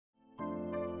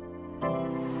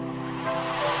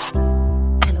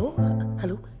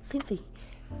Cynthia.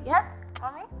 Yes,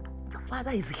 mommy? Your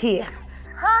father is here.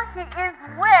 Huh? He is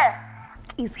where?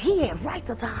 He's here, right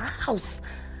at our house.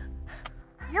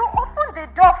 You opened the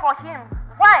door for him.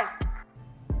 Why?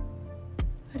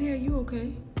 Daddy, are you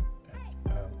okay?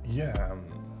 Yeah,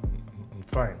 I'm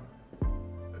fine.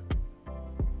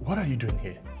 What are you doing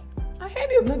here? I heard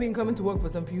you've not been coming to work for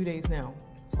some few days now.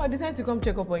 So I decided to come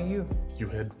check up on you. You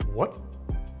heard what?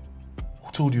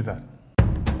 Who told you that?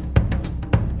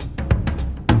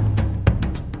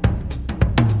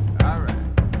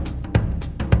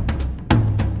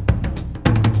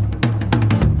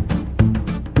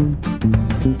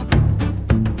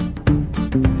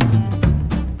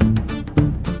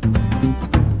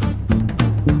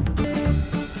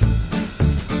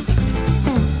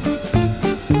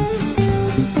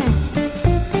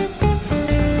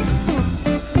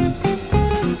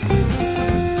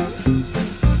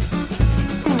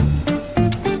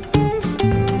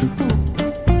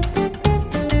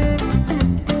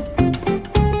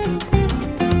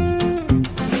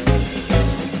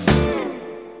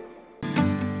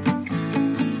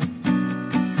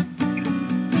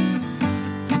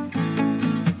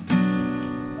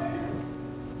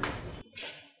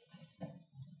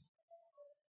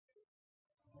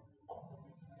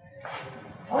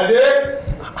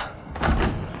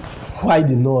 Why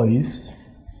the noise?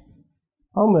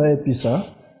 How may I help you, sir?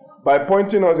 By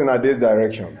pointing us in Ade's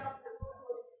direction.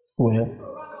 Well,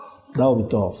 that will be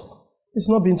tough. It's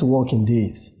not been to work in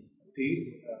days.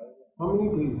 Days? How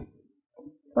many days?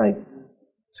 Like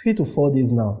 3 to 4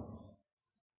 days now.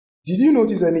 Did you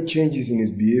notice any changes in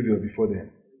his behavior before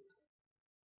then?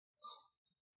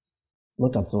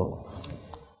 Not at all.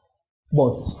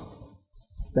 But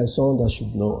there's someone that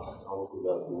should know.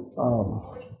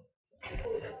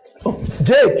 Oh,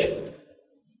 Jake!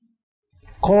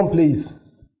 Come, please.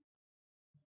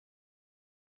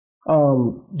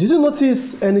 Did you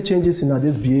notice any changes in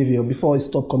Ade's behavior before he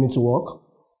stopped coming to work?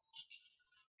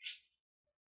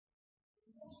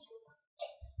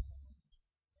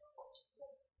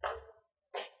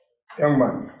 Young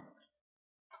man,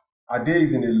 Ade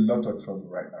is in a lot of trouble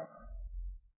right now.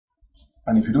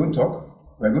 And if you don't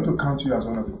talk, we're going to count you as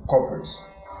one of the culprits.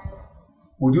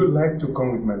 Would you like to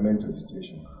come with my men to the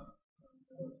station?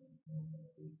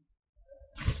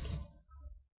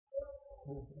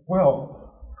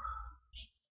 Well,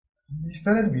 he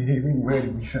started behaving well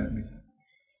recently.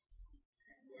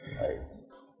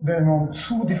 Then on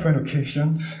 2 different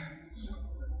occasions,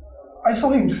 I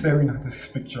saw him staring at this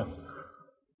picture.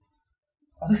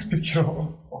 At this picture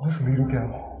of this little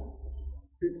girl.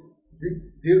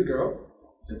 This girl?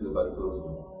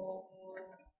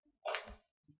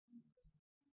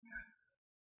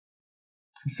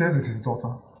 He says it's his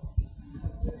daughter.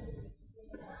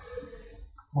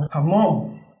 But her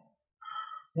mom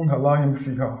won't allow him to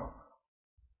see her.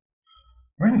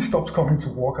 When he stopped coming to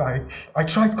work, I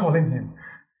tried calling him,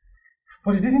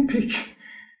 but he didn't pick.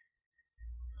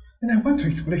 Then I went to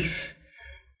his place.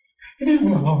 He didn't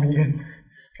even allow me in.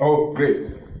 Oh, great.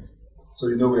 So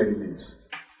you know where he lives?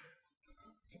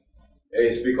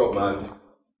 Hey, speak up, man.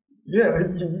 Yeah,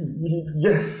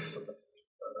 yes.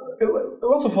 A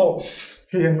lot of us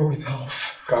here know his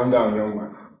house. Calm down, young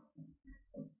man.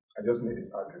 I just need his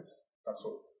address. That's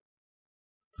all.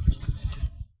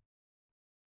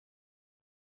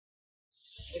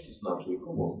 It's not me.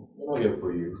 Come on. We're not here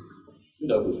for you. Do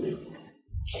that with me.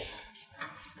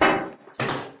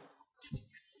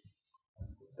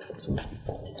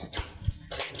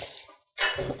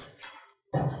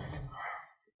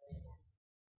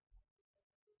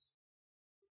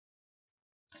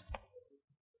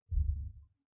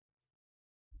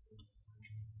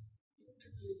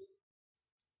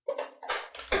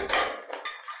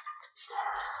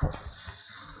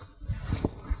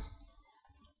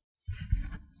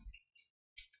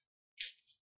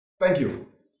 Thank you.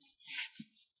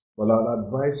 Well, I'll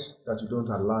advise that you don't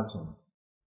alert him.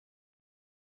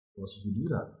 Because if you do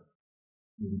that,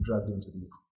 you'll be dragged into the...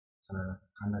 And I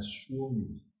can assure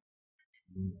you,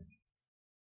 you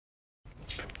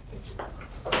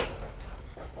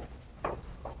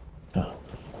won't.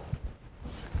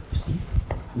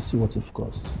 You see what you've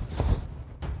caused.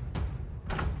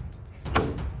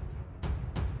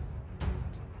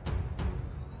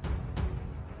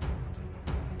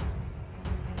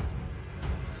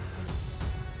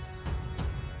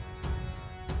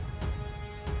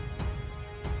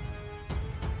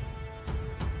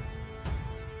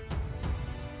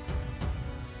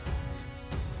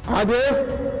 Ade,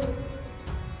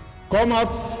 come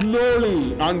out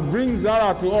slowly and bring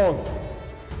Zara to us.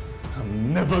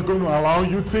 I'm never going to allow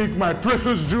you to take my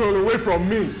precious jewel away from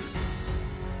me.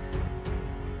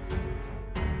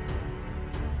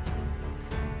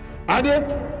 Ade,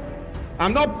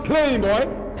 I'm not playing, boy.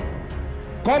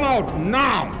 Come out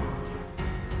now.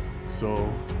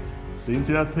 So,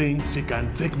 Cynthia thinks she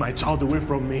can take my child away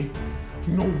from me?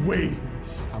 No way.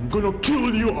 I'm gonna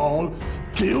kill you all,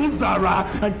 kill Zara,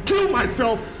 and kill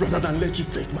myself rather than let you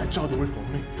take my child away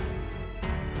from me.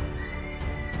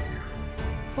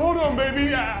 Hold on,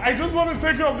 baby. I just want to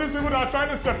take care of these people that are trying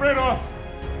to separate us.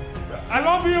 I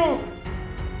love you.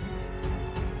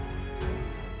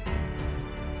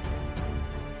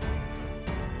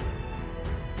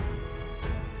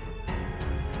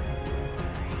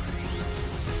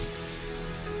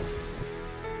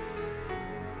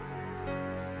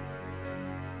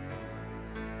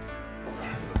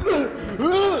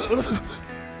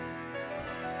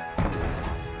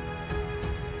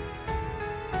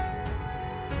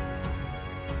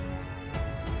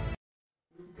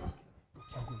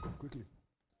 Quickly.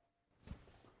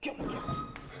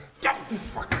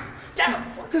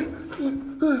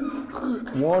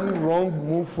 One wrong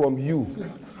move from you,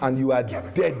 and you are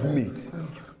dead meat.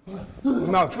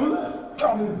 Mouth.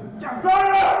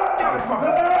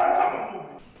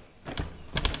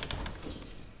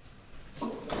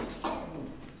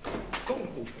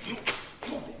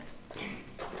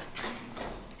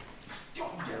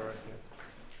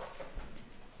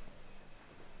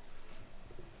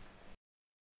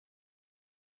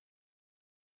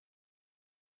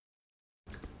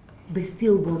 They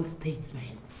still want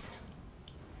statements.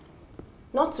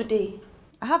 Not today.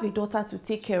 I have a daughter to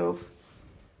take care of.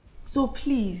 So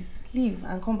please, leave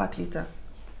and come back later.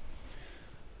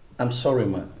 I'm sorry,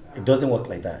 ma. It doesn't work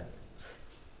like that.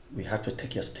 We have to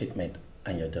take your statement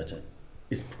and your daughter.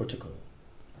 It's protocol.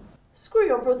 Screw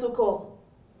your protocol.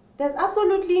 There's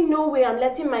absolutely no way I'm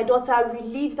letting my daughter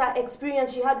relive that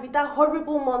experience she had with that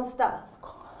horrible monster. Of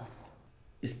course.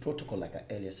 It's protocol, like I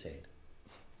earlier said.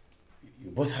 You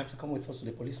both have to come with us to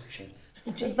the police station.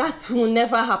 That will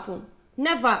never happen.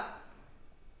 Never.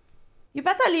 You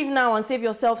better leave now and save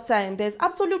yourself time. There's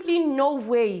absolutely no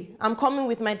way I'm coming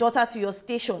with my daughter to your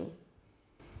station.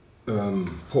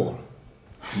 Paul.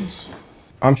 Yes.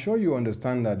 I'm sure you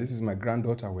understand that this is my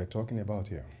granddaughter we're talking about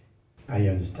here. I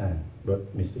understand,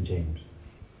 but Mr. James,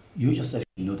 you yourself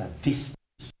know that this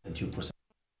is a due process.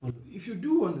 Well, if you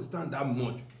do understand that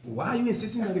much, why are you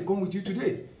insisting that they come with you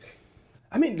today?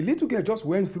 I mean, the little girl just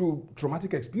went through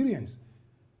traumatic experience.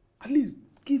 At least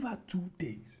give her 2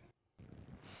 days.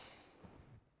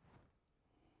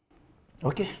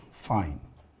 Okay, fine.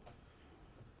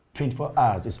 24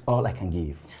 hours is all I can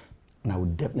give. And I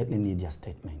would definitely need your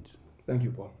statement. Thank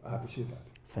you, Paul. I appreciate that.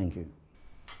 Thank you.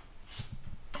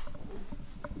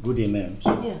 Good day, ma'am.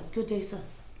 Yes, good day, sir.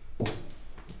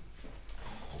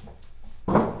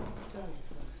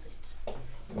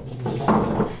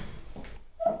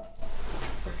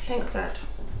 Thanks, Dad.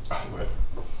 Oh, well,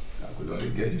 I could only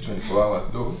get you 24 hours,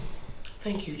 though.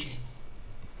 Thank you, James.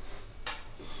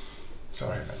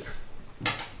 Sorry, my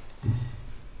dear.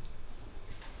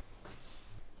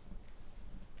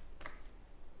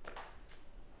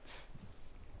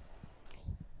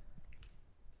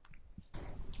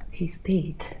 He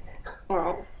stayed.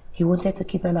 Wow. He wanted to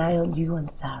keep an eye on you and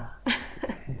Sarah.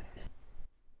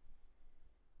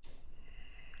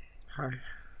 Hi.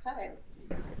 Hi.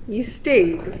 You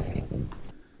stayed.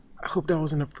 I hope that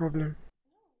wasn't a problem.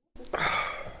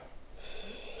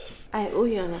 I owe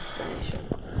you an explanation.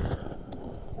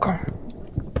 Come.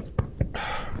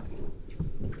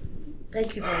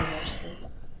 Thank you very much, sir.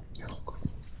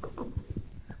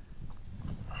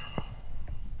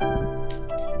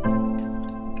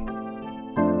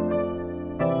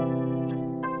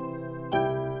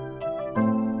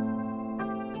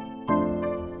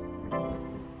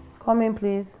 Come in,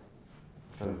 please.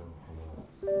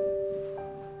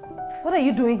 What are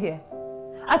you doing here?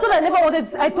 I told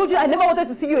you I never wanted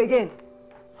to see you again.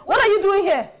 What are you doing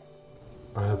here?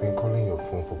 I have been calling your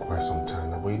phone for quite some time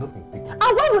now, but you've not been picking up.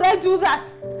 And why would I do that?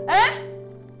 Eh?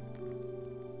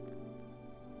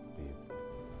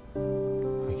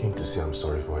 Babe, I came to say I'm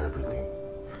sorry for everything.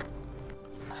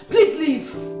 Please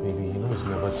leave. Baby, you know it's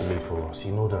never too late for us.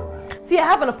 You know that, right? See, I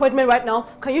have an appointment right now.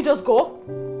 Can you just go?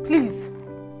 Please.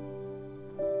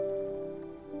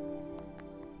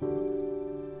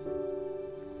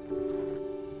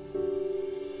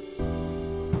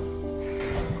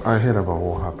 I heard about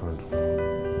what happened,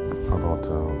 about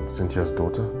Cynthia's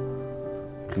daughter.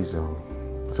 Please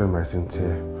send my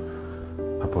sincere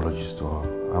apologies to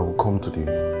her. I will come to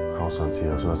the house and see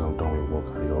her as soon as I'm done with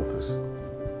work at the office.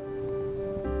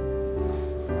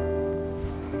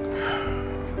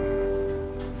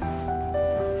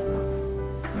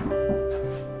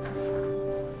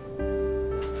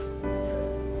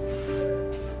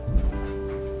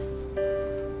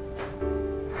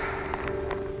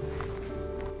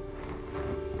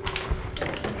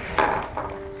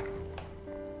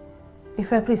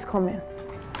 Ife, please come in.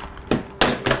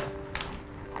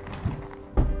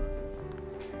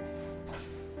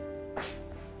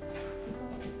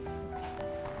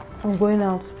 I'm going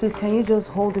out. Please, can you just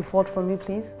hold the fort for me,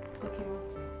 please? Okay.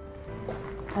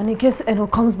 And in case Eno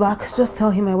comes back, just tell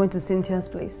him I went to Cynthia's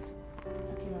place.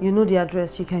 Okay. You know the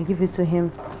address. You can give it to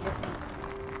him.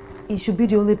 He should be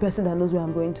the only person that knows where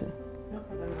I'm going to. No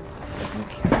problem.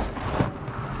 Thank you.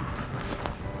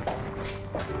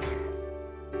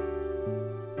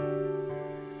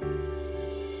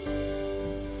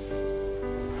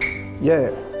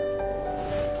 Yeah.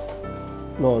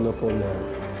 No problem.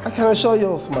 I can assure you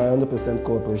of my 100%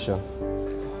 cooperation.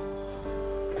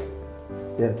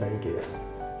 Yeah, thank you.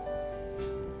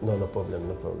 No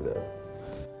problem.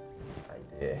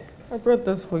 Yeah. I brought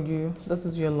this for you. This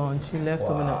is your lunch. You left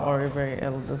home in a hurry very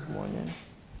early this morning.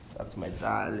 That's my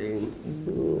darling.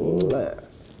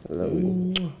 I love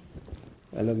you.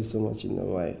 I love you so much, you know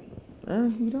why?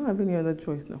 You don't have any other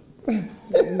choice now.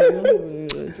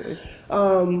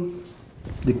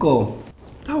 The call.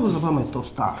 That was about my top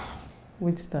staff.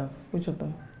 Which staff? Which of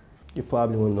them? You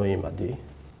probably won't know him, Ade.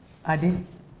 Ade?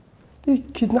 He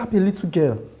kidnapped a little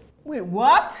girl. Wait,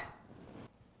 what?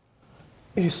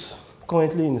 He's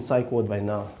currently in the psych ward by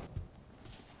now.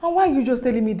 And why are you just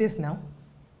telling me this now?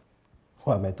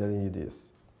 Why am I telling you this?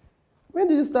 When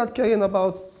did you start caring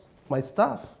about my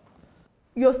staff?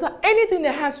 Your staff, anything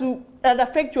that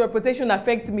affects your reputation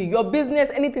affects me. Your business,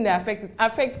 anything that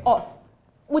affects us,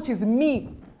 which is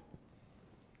me.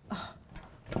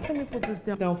 Let me put this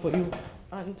down for you,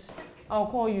 and I'll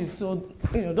call you. So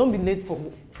don't be late for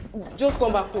me. Just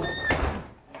come back home.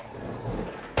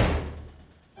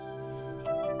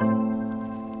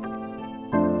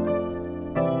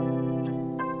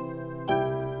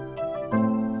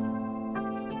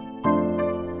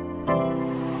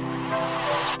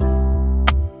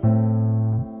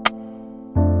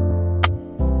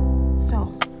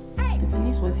 So, the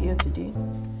police was here today.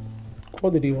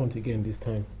 What did he want again this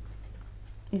time?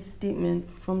 A statement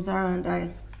from Zara and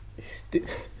I.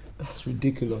 That's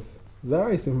ridiculous.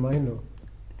 Zara is a minor.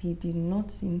 He did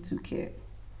not seem to care.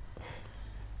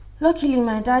 Luckily,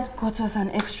 my dad got us an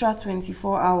extra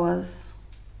 24 hours.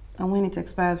 And when it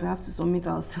expires, we have to submit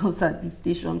ourselves at the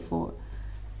station for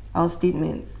our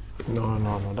statements.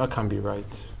 No, that can't be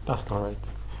right. That's not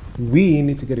right. We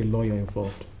need to get a lawyer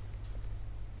involved.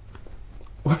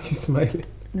 Why are you smiling?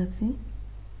 Nothing.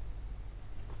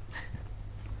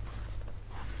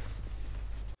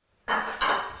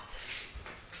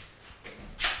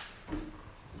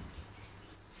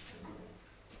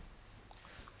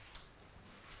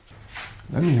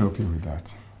 Let me help you with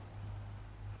that.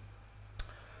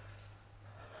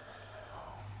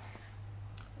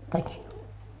 Thank you.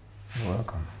 You're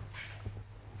welcome.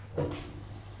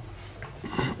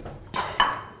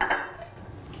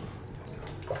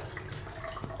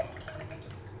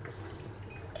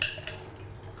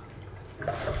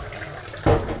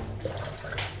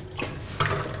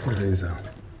 Teresa,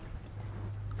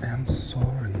 I am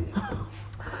sorry.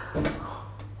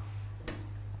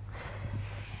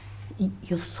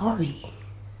 You're sorry.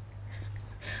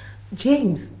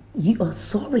 James, you are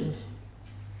sorry.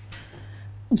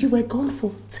 You were gone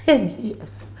for 10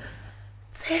 years.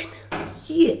 10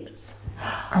 years.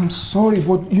 I'm sorry,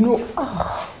 but you know...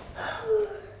 Oh.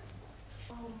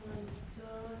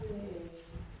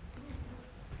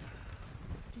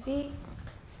 See?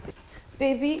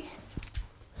 Baby?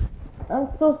 I'm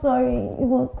so sorry. It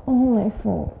was all my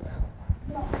fault.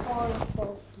 Not all your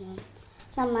fault, man.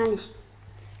 That man is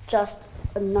just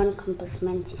a non-compass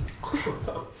mentis.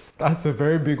 That's a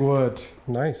very big word.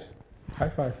 Nice. High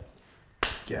five.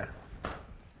 Yeah.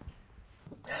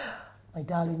 My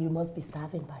darling, you must be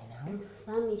starving by now. I'm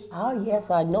famished. Oh, yes,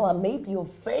 I know. I made your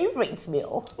favorite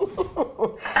meal.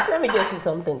 Let me get you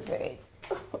something to eat.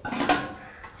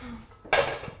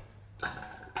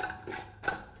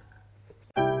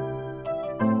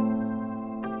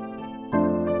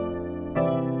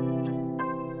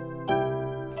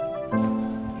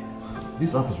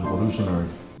 This app is revolutionary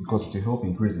because it will help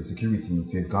increase the security and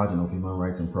safeguarding of human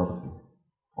rights and property.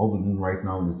 All we need right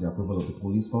now is the approval of the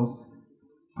police force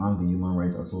and the Human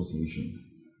Rights Association.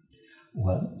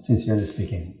 Well, sincerely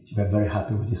speaking, we are very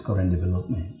happy with this current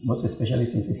development, most especially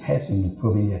since it helps in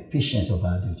improving the efficiency of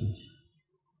our duties.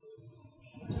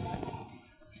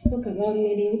 Spoke about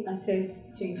needing access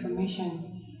to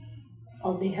information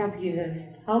of the app users.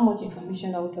 How much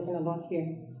information are we talking about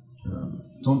here?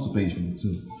 Turn to page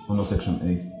 52, under section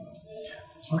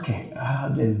A. Okay,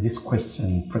 there's this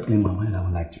question pricking in my mind I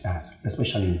would like to ask,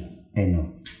 especially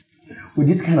Eno. With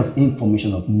this kind of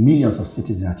information of millions of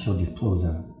citizens at your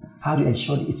disposal, how do you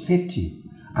ensure its safety?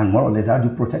 And more or less, how do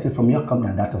you protect it from your company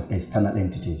and that of external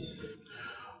entities?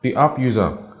 The app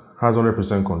user has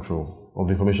 100% control of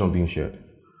the information being shared.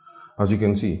 As you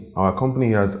can see, our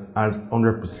company has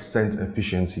 100%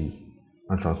 efficiency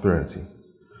and transparency.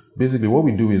 Basically, what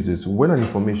we do is this: when an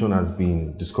information has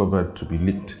been discovered to be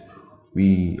leaked,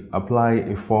 we apply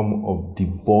a form of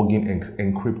debugging and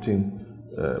encrypting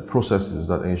processes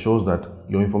that ensures that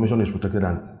your information is protected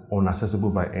and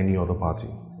unaccessible by any other party.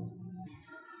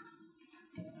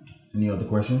 Any other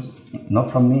questions? Not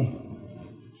from me.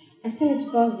 I still need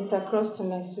to pass this across to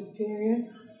my superiors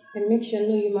and make sure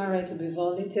no human right will be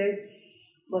violated,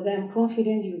 but I am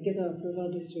confident you will get our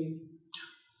approval this week.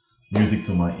 Music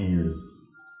to my ears.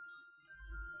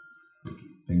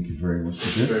 Thank you very much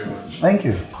for this. Thank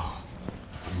you.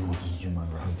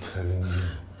 I'm telling you.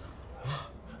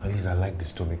 At least I like this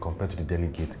story compared to the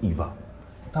delegate, Eva.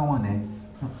 That one,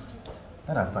 eh?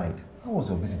 That aside, how was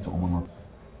your visit to Omama?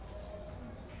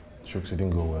 Shucks, it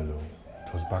didn't go well, though.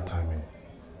 It was bad timing.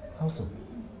 How so?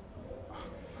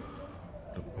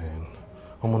 Look, man,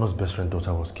 Omano's best friend's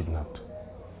daughter was kidnapped.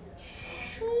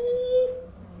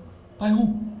 By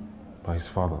who? By his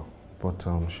father. But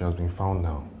she has been found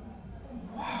now.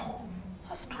 Wow,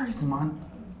 that's crazy, man.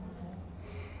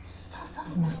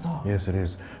 That's messed up. Yes, it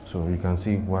is. So you can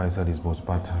see why I said it was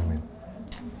bad timing.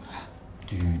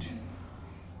 Dude,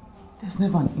 there's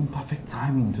never an imperfect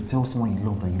timing to tell someone you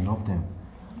love that you love them.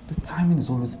 The timing is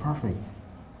always perfect.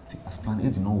 See, as plan A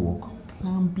did not work,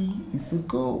 plan B is a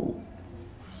go.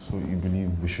 So you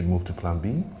believe we should move to plan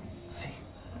B? See,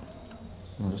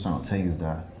 what I'm just trying to tell you is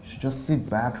that you should just sit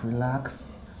back,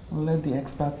 relax, and let the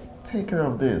expert take care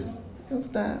of this. You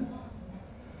understand?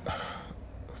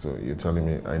 So you're telling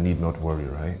me I need not worry,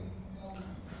 right?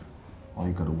 All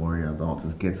you gotta worry about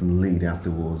is getting laid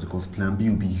afterwards, because plan B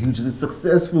will be hugely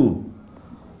successful.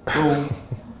 So,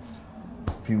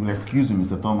 if you will excuse me,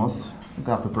 Mr. Thomas, we've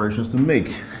got preparations to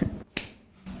make.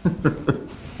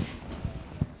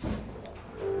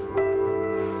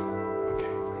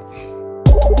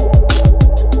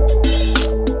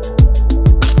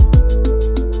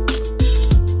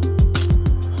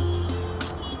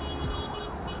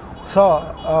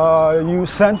 Sir, you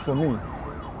sent for me.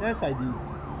 Yes, I did.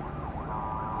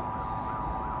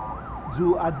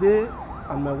 Do Ade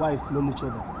and my wife know each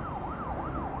other?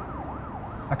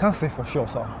 I can't say for sure,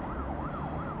 sir.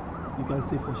 You can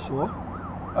say for sure?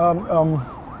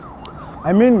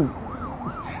 I mean,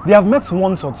 they have met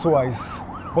once or twice,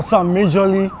 but sir,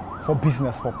 majorly for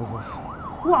business purposes.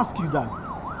 Who asked you that?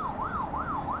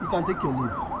 You can take your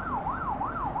leave.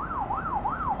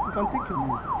 You can take your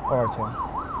leave. All right, sir.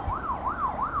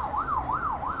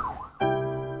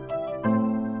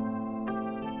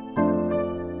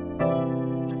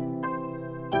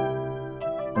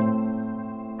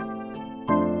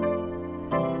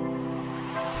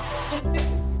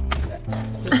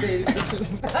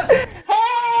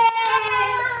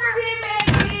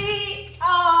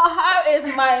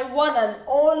 My one and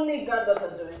only goddaughter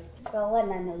doing? Your one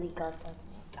and only goddaughter.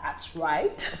 That's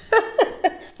right.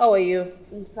 How are you?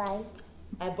 I'm fine.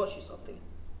 I bought you something.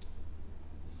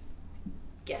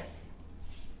 Guess.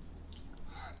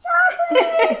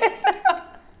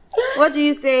 What do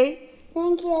you say?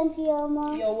 Thank you, Auntie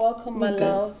Oma. You're welcome, my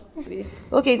love.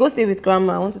 Okay, go stay with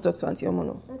Grandma. I want to talk to Auntie Oma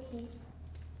now. Okay.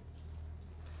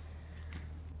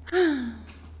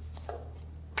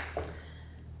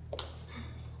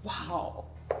 Wow.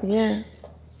 Yeah.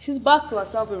 She's back to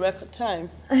herself in record time.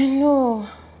 I know.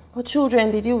 But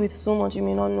children, they deal with so much you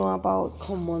may not know about.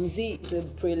 Come on, Z is a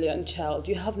brilliant child.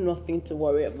 You have nothing to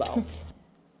worry about.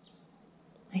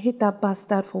 I hate that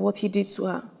bastard for what he did to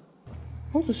her.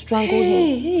 I want to strangle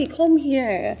him. Hey, come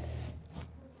here.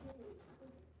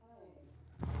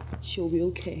 She'll be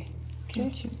okay.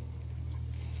 Thank you.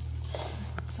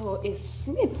 So is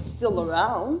Smith still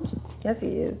around? Yes, he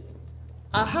is.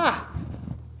 Aha!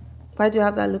 Why do you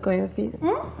have that look on your face?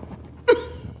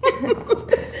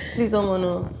 Please,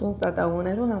 Omono, don't start that one.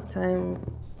 I don't have time,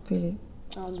 really.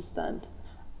 I understand.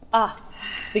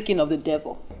 Speaking of the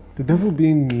devil. The devil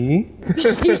being me?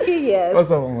 Yes.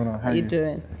 What's up, Omono? How you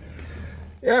doing?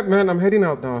 Yeah, man, I'm heading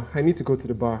out now. I need to go to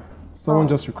the bar. Someone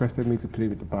just requested me to play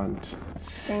with the band.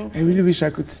 Thank I really wish I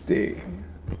could stay.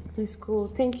 It's cool.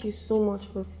 Thank you so much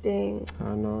for staying.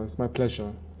 I know, it's my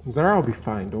pleasure. Zara will be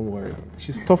fine, don't worry.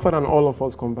 She's tougher than all of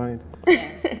us combined.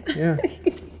 Yeah.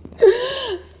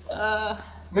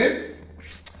 Smith?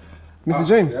 Mr.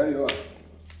 James. There you are.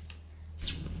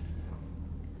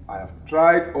 I have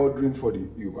tried ordering for the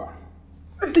Uber.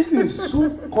 This thing is so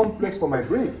complex for my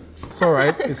brain. It's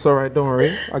alright, don't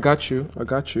worry. I got you.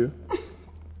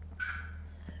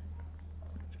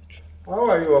 How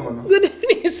are you, Amana? Good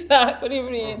evening, sir. Good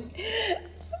evening.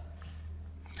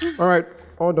 All right,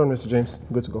 all done, Mr. James.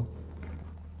 Good to go.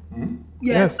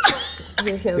 Yes.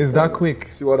 Is that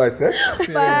quick? See what I said?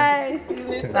 Bye. See you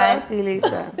later. Bye. See you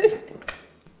later.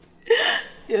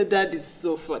 Your dad is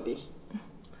so funny.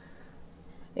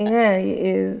 Yeah, he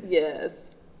is. Yes.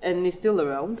 And he's still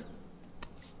around?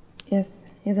 Yes,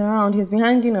 he's around. He's been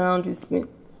hanging around with Smith.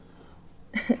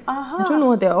 I don't know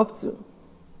what they're up to.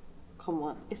 Come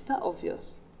on, it's that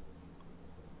obvious.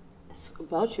 It's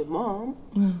about your mom.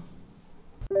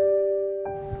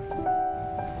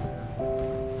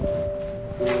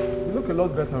 You look a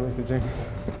lot better, Mr.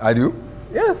 James. I do?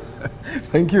 Yes.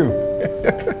 Thank you.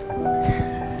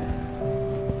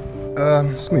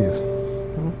 Smith.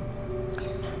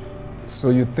 So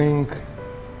you think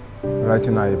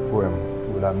writing a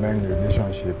poem will amend the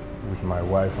relationship with my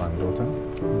wife and daughter?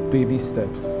 Baby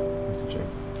steps, Mr.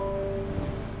 James.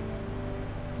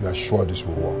 You are sure this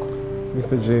will work?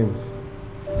 Mr. James,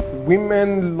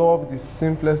 women love the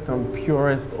simplest and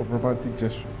purest of romantic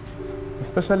gestures,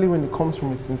 especially when it comes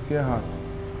from a sincere heart.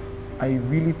 I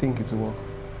really think it will work.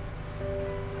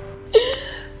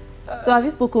 So have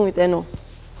you spoken with Eno?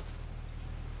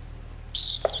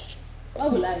 Why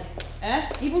will I?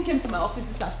 He even came to my office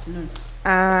this afternoon.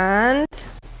 And?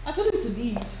 I told him to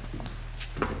leave.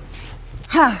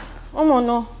 Ha! Oh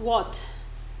no. What?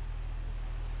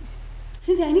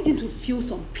 Cynthia, I need him to feel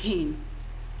some pain.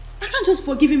 I can't just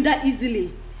forgive him that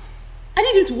easily. I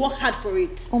need him to work hard for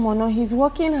it. Oh no, he's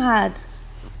working hard.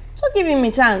 Just give him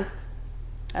a chance.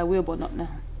 I will, but not now.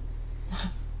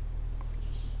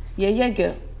 Yeah,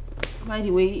 girl. By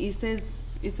the way, he sends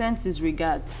his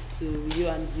regard to you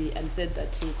and Z and said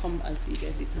that he'll come and see you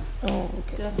guys later. Oh,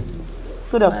 okay. Good afternoon.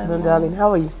 Good afternoon, darling.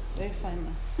 How are you? Very fine,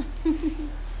 ma.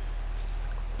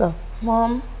 So,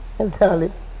 Mom. Yes,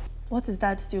 darling. What is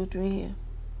Dad still doing here?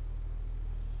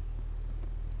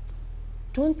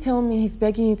 Don't tell me he's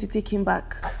begging you to take him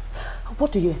back.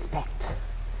 What do you expect?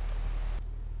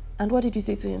 And what did you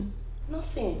say to him?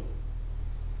 Nothing.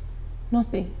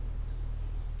 Nothing.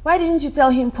 Why didn't you tell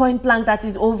him point blank that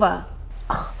it's over?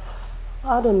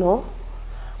 I don't know.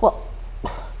 Well,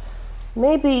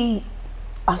 maybe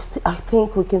I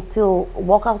think we can still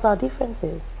work out our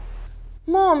differences.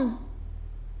 Mom.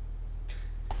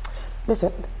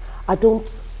 Listen, I don't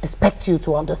expect you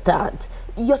to understand.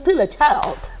 You're still a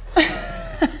child.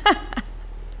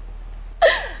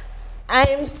 I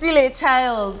am still a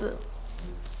child.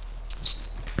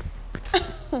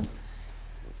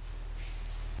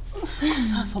 Cut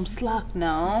her some slack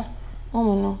now.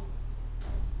 Oh no.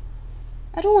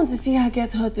 I don't want to see her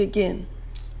get hurt again.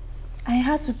 I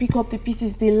had to pick up the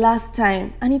pieces the last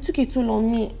time and it took a toll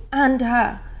on me and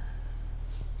her.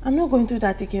 I'm not going through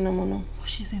that again, no more. No. But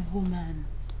she's a woman.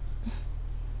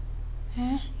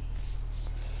 Eh?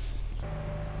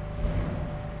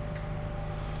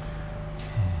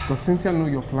 Does Cynthia know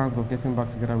your plans of getting back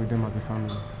together with them as a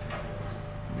family?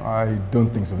 I don't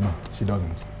think so, no. She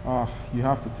doesn't. You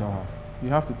have to tell her. You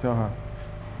have to tell her.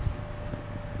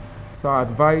 So I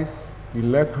advise you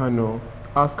let her know,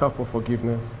 ask her for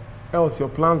forgiveness, else your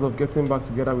plans of getting back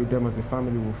together with them as a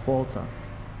family will falter.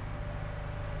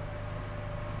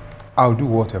 I'll do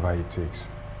whatever it takes.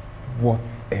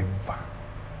 Whatever.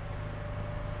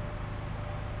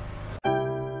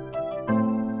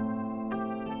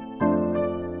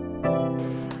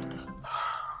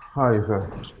 Hi,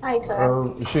 sir. Hi,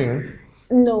 sir. Is she in?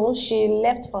 No, she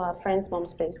left for her friend's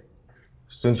mom's place.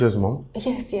 Cynthia's mom?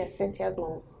 Yes, Cynthia's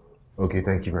mom. Okay,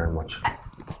 thank you very much.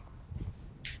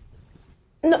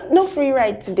 No free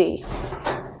ride today.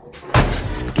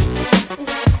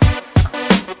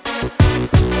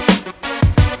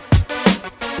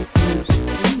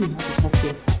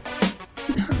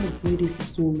 I've waited for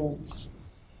so long.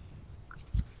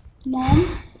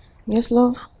 Mom? Yes,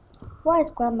 love? Why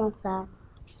is Grandma sad?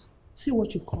 See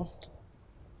what you've caused.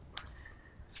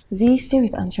 Z, stay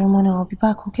with Auntie Romana. I'll be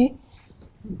back, okay?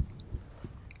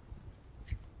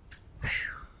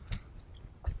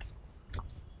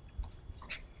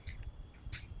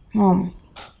 Mom.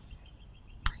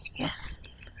 Yes.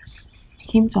 I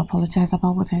came to apologize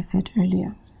about what I said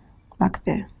earlier. Back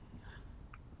there.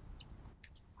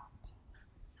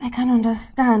 I can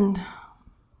understand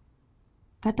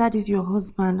that Dad is your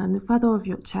husband and the father of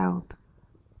your child.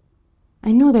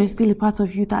 I know there's still a part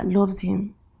of you that loves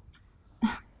him.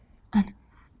 And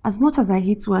as much as I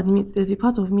hate to admit, there's a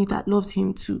part of me that loves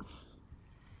him too.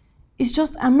 It's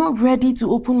just I'm not ready to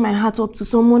open my heart up to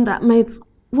someone that might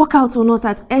walk out on us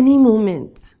at any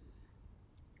moment.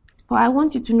 But I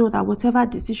want you to know that whatever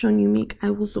decision you make, I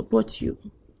will support you.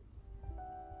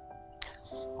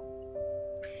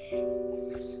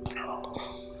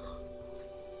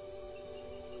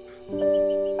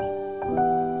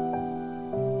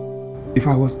 If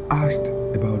I was asked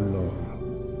about love,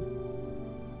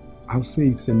 I'll say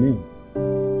it's a name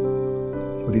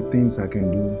for the things I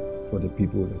can do for the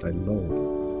people that I love.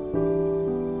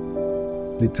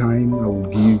 The time I will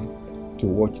give to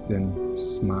watch them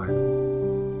smile,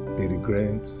 the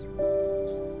regrets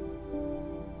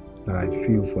that I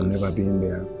feel for never being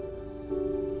there,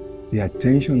 the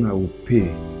attention I will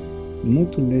pay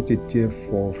not to let a tear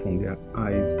fall from their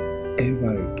eyes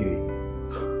ever again.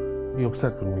 You're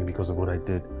upset with me because of what I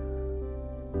did.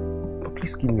 But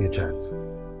please give me a chance.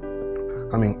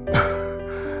 I mean,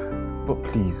 but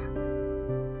please,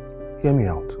 hear me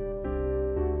out.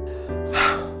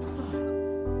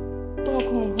 Don't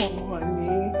come home,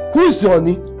 honey. Who is your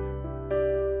honey?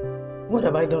 What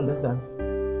have I done this time?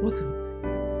 What is it?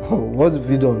 Oh, what have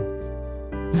you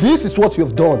done? This is what you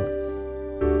have done.